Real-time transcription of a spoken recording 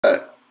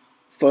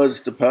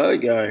Fuzz the Pi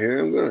Guy here.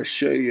 I'm going to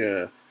show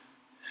you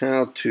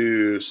how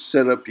to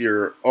set up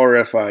your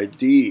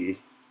RFID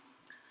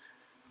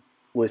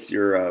with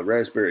your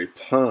Raspberry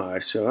Pi.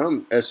 So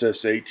I'm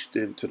SSH'd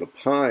into the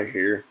Pi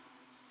here,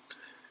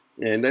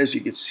 and as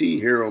you can see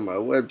here on my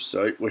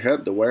website, we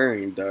have the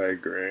wiring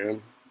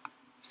diagram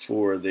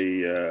for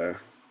the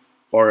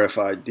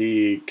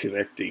RFID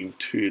connecting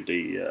to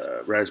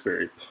the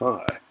Raspberry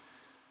Pi.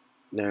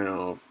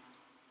 Now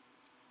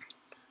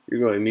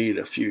you're going to need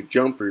a few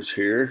jumpers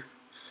here.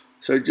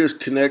 So just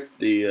connect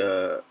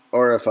the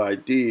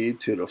RFID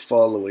to the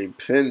following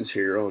pins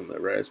here on the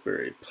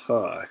Raspberry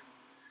Pi,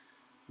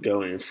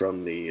 going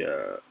from the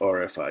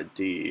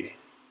RFID,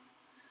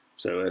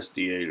 so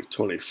SD8 of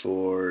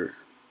 24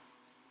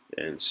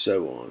 and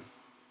so on.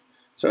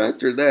 So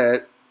after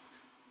that,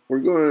 we're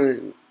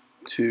going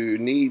to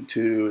need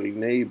to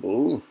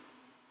enable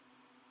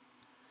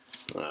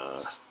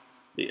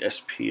the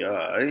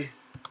SPI.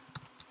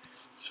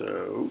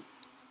 So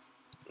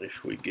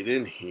if we get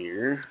in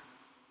here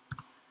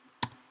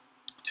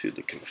to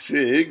the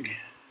config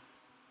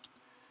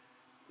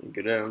and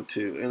go down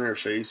to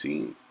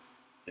interfacing,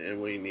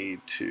 and we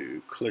need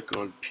to click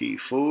on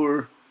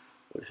P4,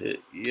 we'll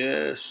hit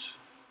yes.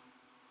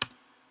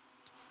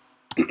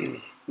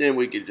 Then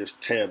we can just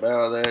tab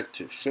out of that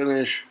to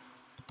finish.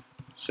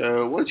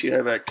 So once you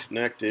have that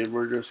connected,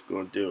 we're just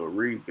going to do a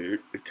reboot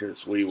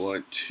because we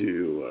want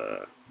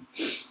to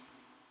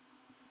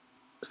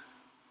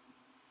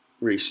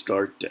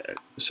restart that.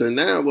 So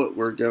now what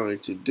we're going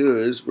to do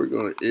is we're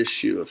going to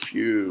issue a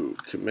few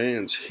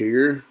commands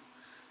here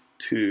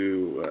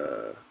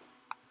to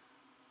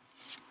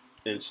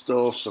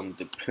install some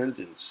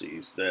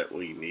dependencies that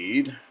we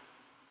need.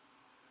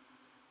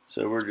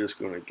 So we're just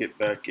going to get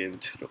back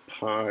into the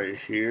Pi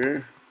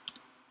here,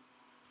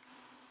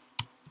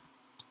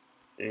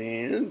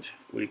 and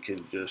we can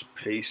just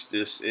paste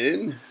this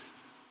in.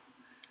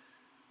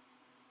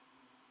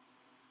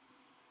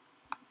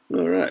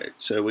 Alright,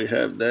 so we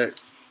have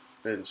that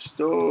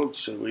installed,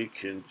 so we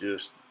can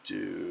just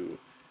do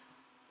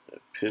a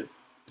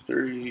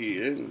pip3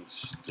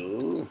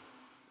 install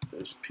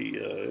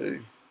SPI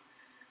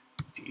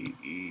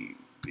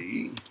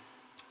DEV.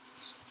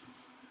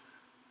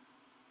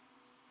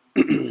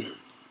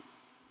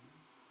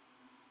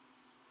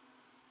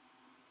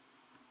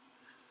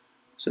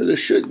 So this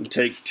shouldn't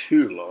take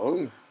too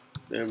long.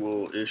 Then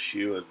we'll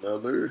issue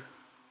another.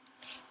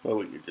 Well,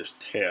 we can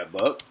just tab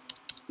up.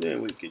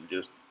 Then we can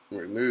just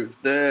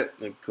remove that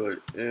and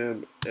put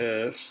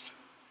MF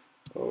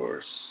or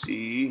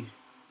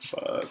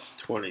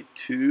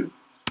C522.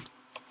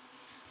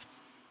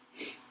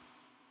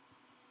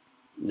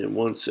 Then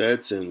once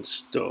that's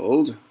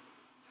installed,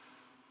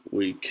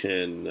 we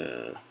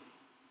can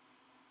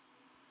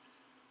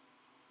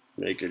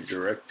make a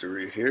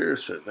directory here.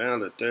 So now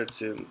that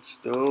that's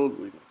installed,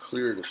 we can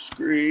clear the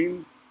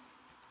screen.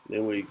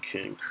 Then we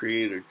can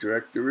create a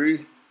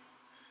directory,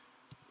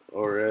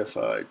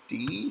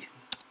 RFID.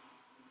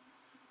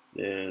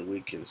 Then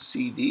we can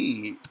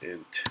CD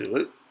into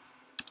it.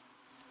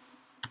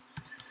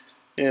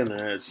 And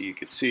as you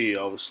can see,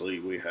 obviously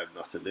we have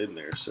nothing in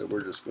there. So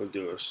we're just going to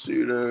do a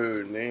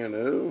sudo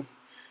nano.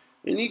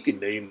 And you can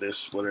name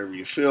this whatever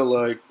you feel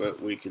like, but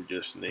we can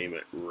just name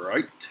it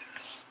right.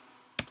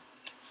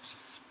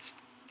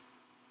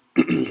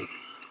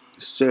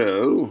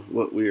 So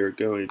what we are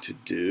going to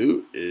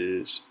do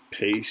is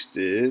paste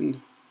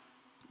in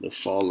the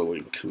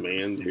following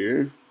command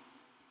here.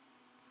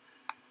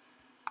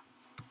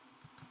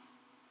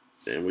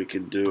 And we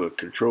can do a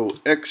Control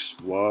X,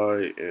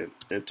 Y, and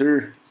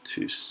enter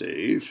to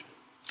save.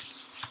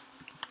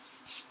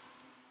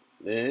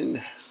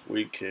 Then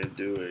we can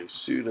do a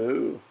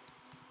sudo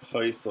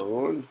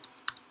python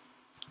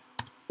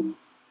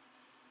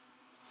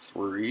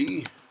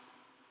 3,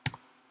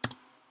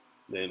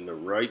 then the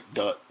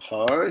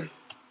write.py.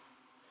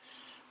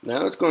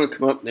 Now it's going to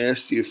come up and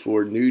ask you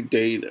for new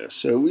data.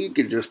 So we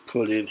could just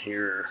put in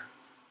here,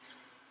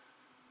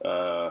 we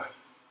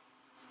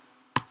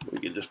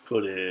could just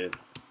put in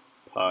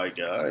Pi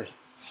Guy.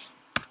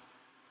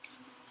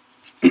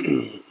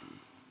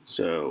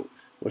 So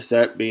with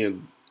that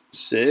being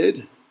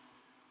said,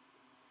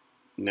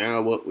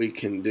 now what we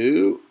can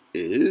do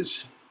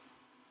is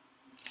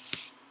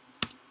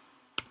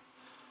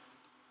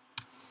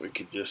we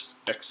could just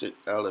exit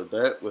out of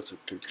that with a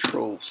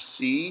Control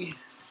C.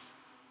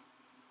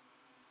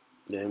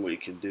 Then we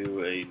can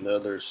do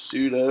another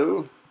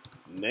sudo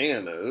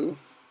nano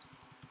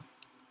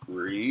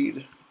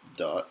read.py.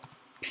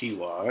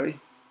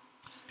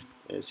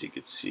 As you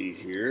can see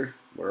here,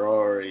 we're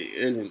already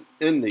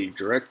in the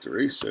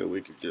directory, so we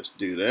can just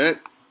do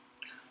that.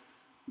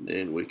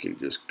 Then we can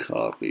just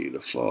copy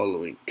the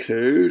following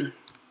code,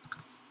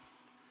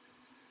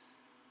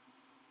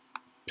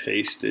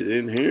 paste it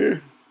in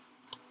here,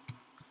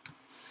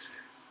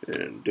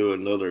 and do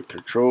another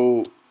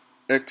Control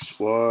X,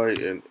 Y,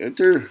 and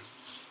enter.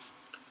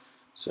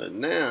 So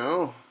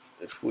now,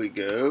 if we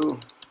go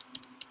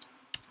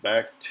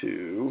back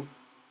to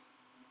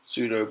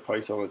sudo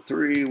python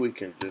 3, we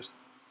can just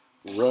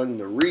run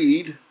the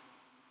read,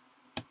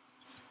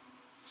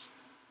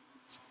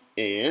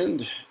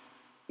 And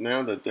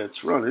now that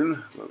that's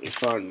running, let me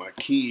find my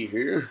key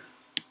here.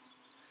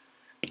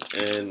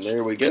 And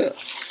there we go.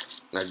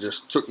 I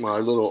just took my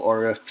little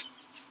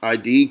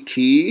RFID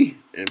key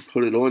and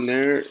put it on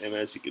there, and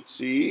as you can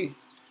see,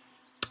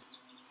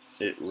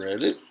 it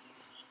read it.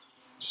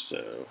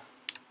 So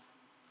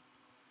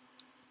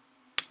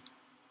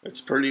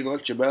that's pretty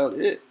much about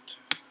it.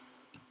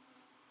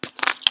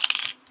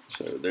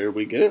 So there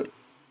we go.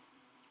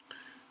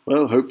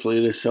 Well,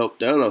 hopefully this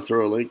helped out. I'll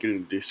throw a link in the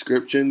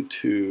description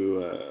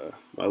to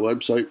my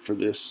website for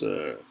this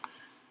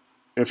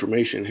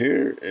information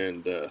here.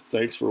 And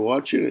thanks for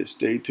watching, and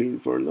stay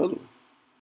tuned for another one.